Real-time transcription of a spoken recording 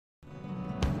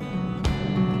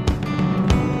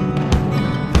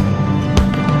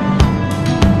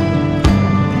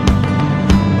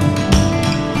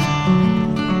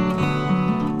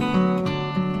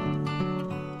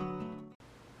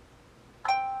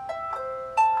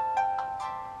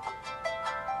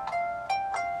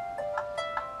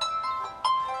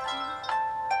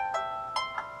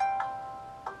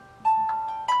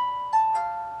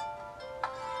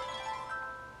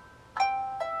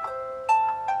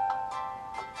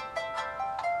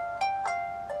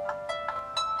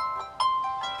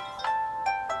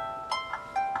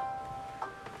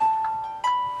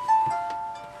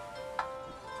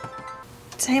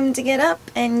time to get up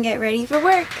and get ready for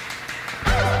work.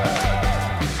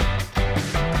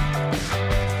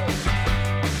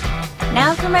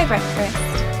 Now for my breakfast.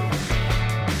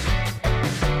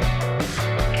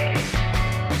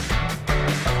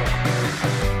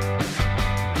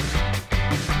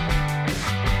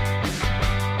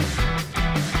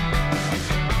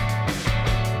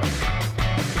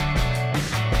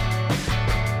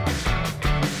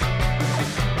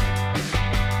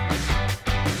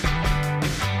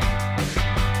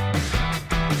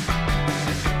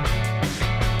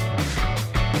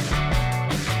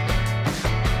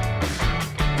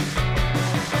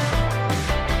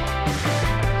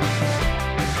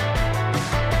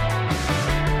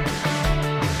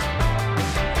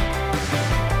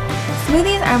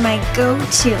 Smoothies are my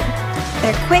go-to.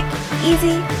 They're quick,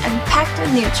 easy, and packed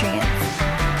with nutrients.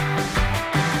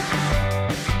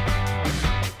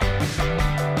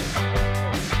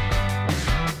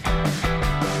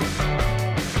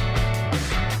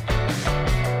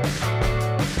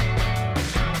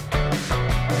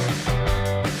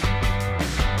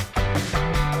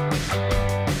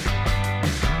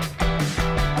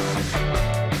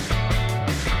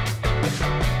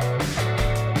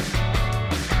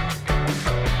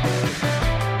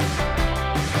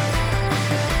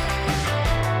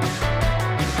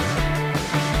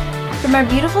 From our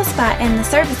beautiful spot in the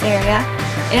service area,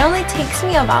 it only takes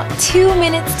me about 2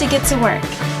 minutes to get to work.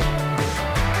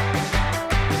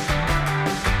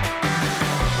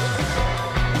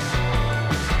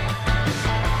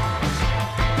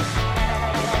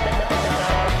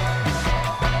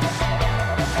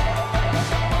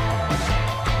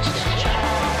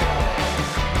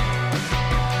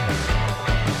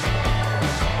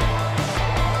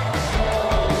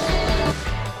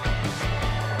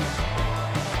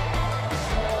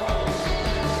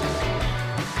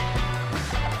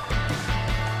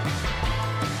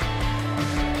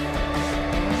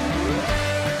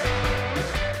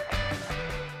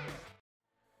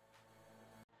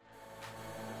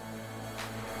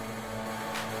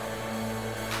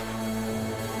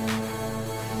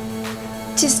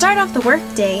 To start off the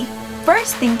workday,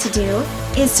 first thing to do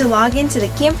is to log into the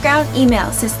campground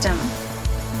email system.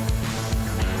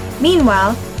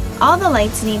 Meanwhile, all the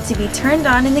lights need to be turned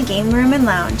on in the game room and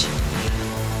lounge.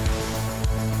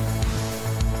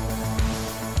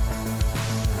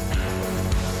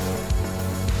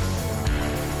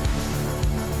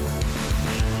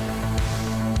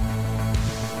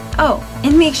 Oh,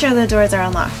 and make sure the doors are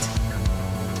unlocked.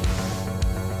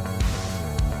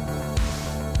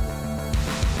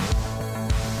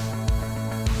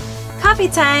 Coffee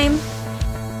time!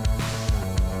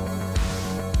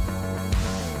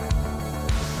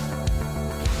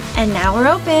 And now we're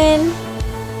open!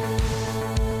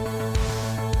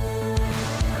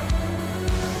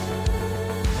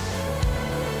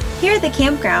 Here at the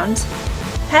campground,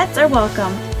 pets are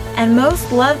welcome, and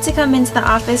most love to come into the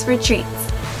office for treats.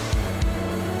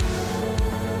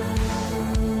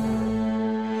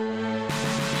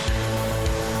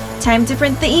 Time to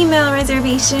print the email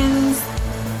reservations.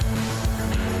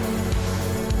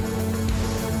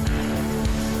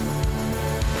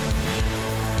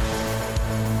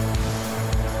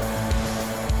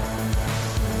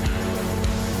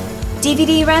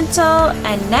 DVD rental,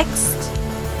 and next,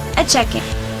 a check-in.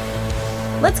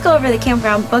 Let's go over the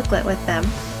campground booklet with them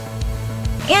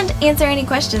and answer any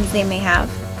questions they may have.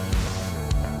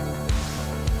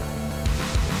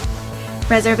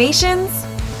 Reservations?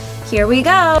 Here we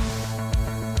go!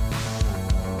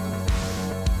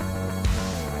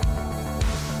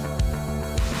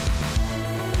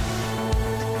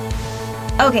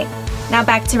 Okay, now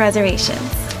back to reservations.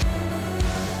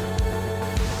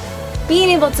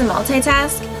 Being able to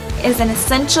multitask is an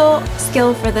essential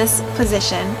skill for this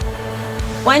position.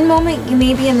 One moment you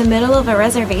may be in the middle of a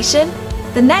reservation,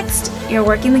 the next you're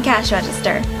working the cash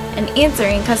register and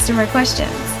answering customer questions.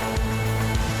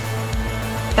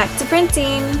 Back to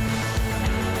printing.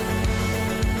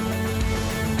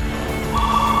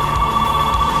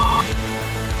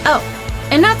 Oh,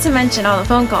 and not to mention all the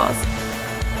phone calls.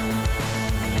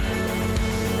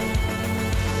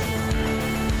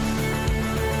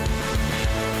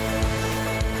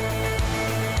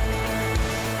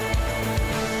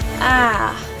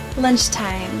 Ah,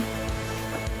 lunchtime.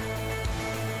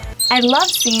 I love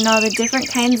seeing all the different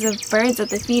kinds of birds at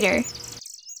the feeder.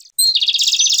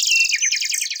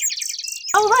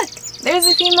 Oh look, there's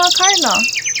a female cardinal.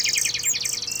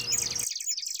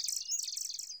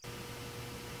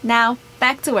 Now,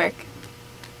 back to work.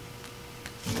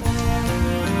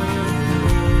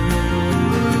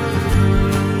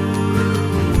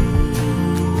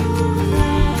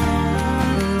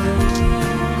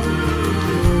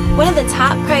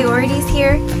 priorities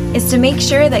here is to make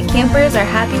sure that campers are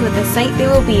happy with the site they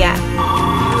will be at.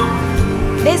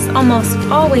 This almost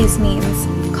always means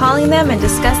calling them and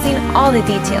discussing all the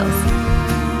details.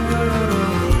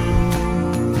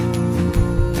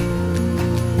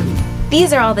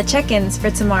 These are all the check-ins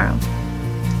for tomorrow.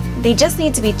 They just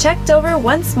need to be checked over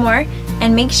once more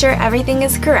and make sure everything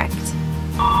is correct.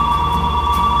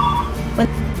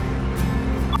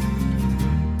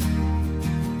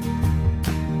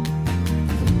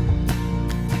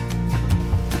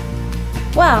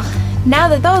 Well, now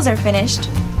that those are finished,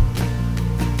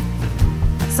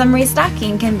 some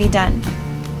restocking can be done.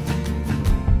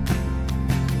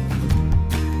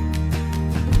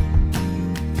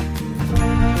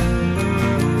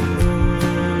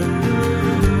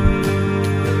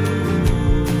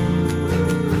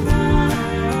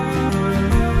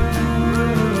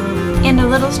 And a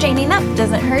little straightening up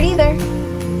doesn't hurt either.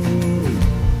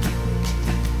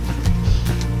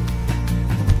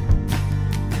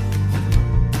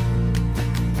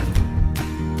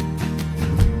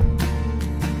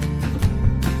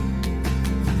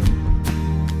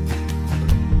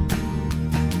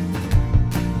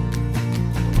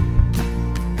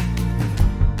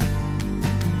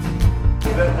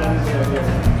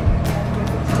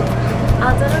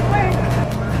 All done at work.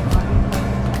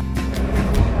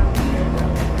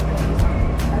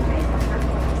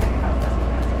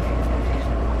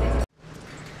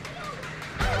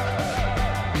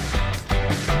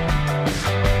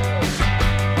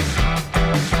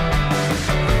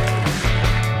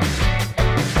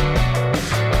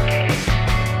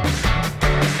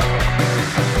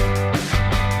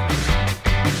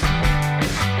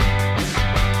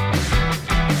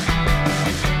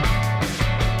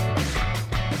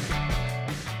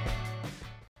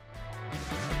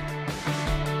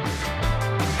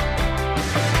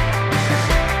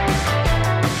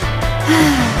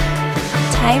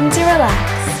 Time to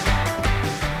relax.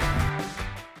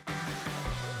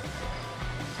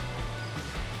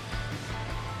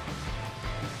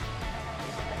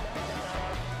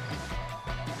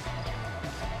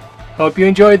 Hope you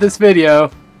enjoyed this video.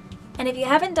 And if you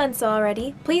haven't done so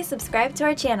already, please subscribe to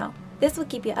our channel. This will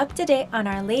keep you up to date on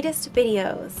our latest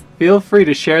videos. Feel free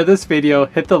to share this video,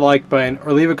 hit the like button,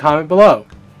 or leave a comment below.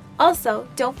 Also,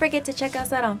 don't forget to check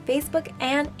us out on Facebook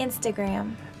and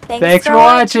Instagram. Thanks for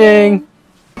watching!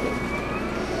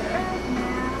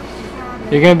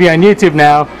 You're gonna be on YouTube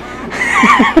now.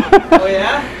 Oh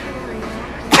yeah?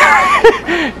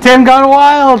 Tim Gone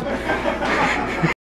Wild!